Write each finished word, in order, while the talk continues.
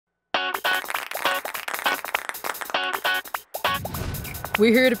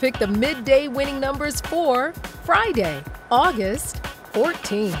We're here to pick the midday winning numbers for Friday, August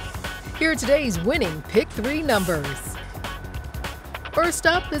 14th. Here are today's winning Pick 3 numbers. First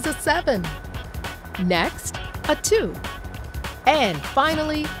up is a 7. Next, a 2. And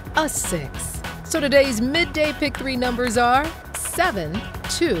finally, a 6. So today's midday Pick 3 numbers are 7,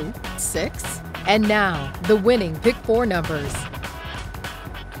 2, 6. And now, the winning Pick 4 numbers.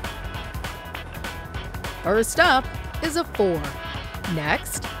 First up is a 4.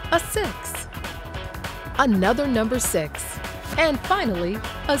 Next, a 6. Another number 6. And finally,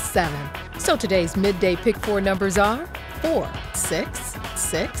 a 7. So today's midday Pick 4 numbers are 4, 6,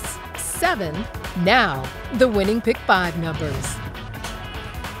 6, 7. Now, the winning Pick 5 numbers.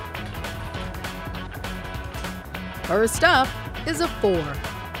 First up is a 4.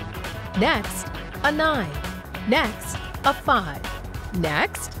 Next, a 9. Next, a 5.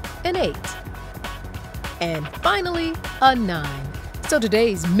 Next, an 8. And finally, a 9. So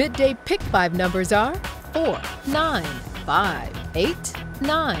today's midday Pick 5 numbers are 4, 9, 5, 8,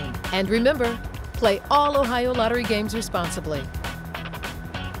 9. And remember, play all Ohio Lottery games responsibly.